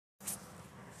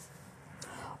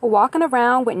Walking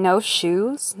around with no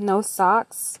shoes, no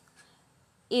socks.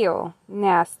 Ew,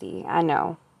 nasty, I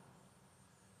know.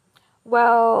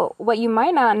 Well, what you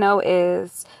might not know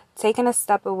is taking a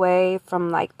step away from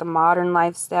like the modern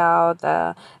lifestyle,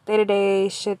 the day-to-day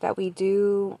shit that we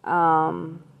do,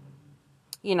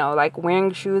 like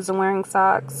wearing shoes and wearing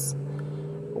socks.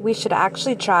 We should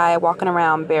actually try walking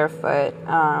around barefoot.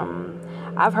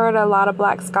 I've heard a lot of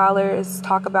black scholars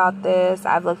talk about this.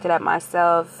 I've looked it up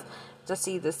myself to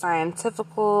see the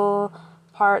scientifical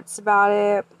parts about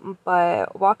it,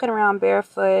 but walking around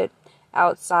barefoot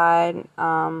outside,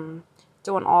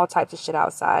 doing all types of shit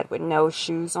outside with no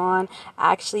shoes on,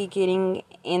 actually getting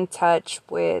in touch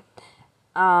with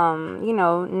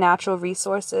natural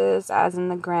resources as in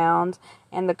the ground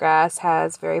and the grass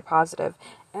has very positive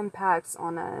impacts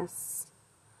on us.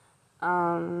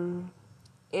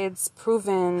 It's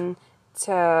proven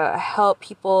to help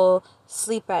people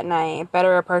sleep at night,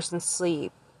 better a person's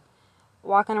sleep.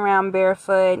 Walking around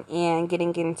barefoot and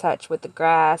getting in touch with the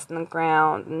grass and the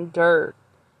ground and dirt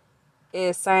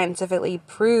is scientifically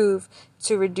proved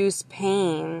to reduce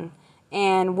pain.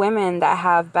 And women that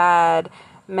have bad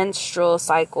menstrual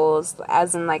cycles,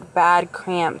 as in like bad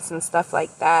cramps and stuff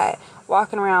like that,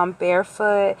 walking around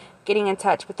barefoot, getting in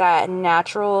touch with that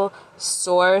natural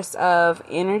source of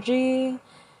energy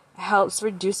helps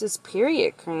reduces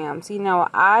period cramps.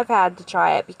 I've had to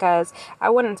try it because I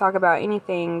wouldn't talk about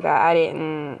anything that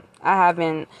I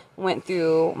haven't went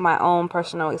through my own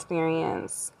personal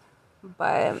experience.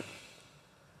 But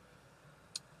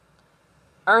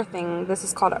earthing, this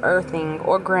is called earthing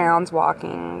or grounds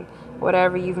walking,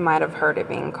 whatever you might have heard it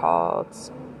being called.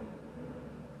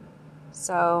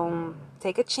 So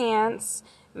take a chance,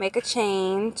 make a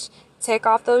change, take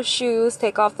off those shoes,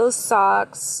 take off those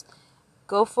socks,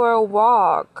 go for a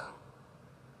walk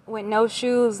with no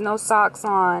shoes, no socks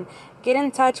on. Get in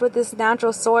touch with this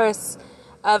natural source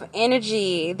of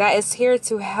energy that is here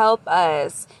to help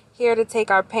us, here to take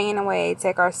our pain away,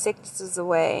 take our sicknesses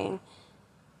away.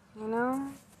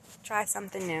 Try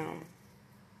something new.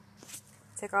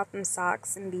 Take off them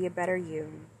socks and be a better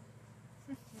you.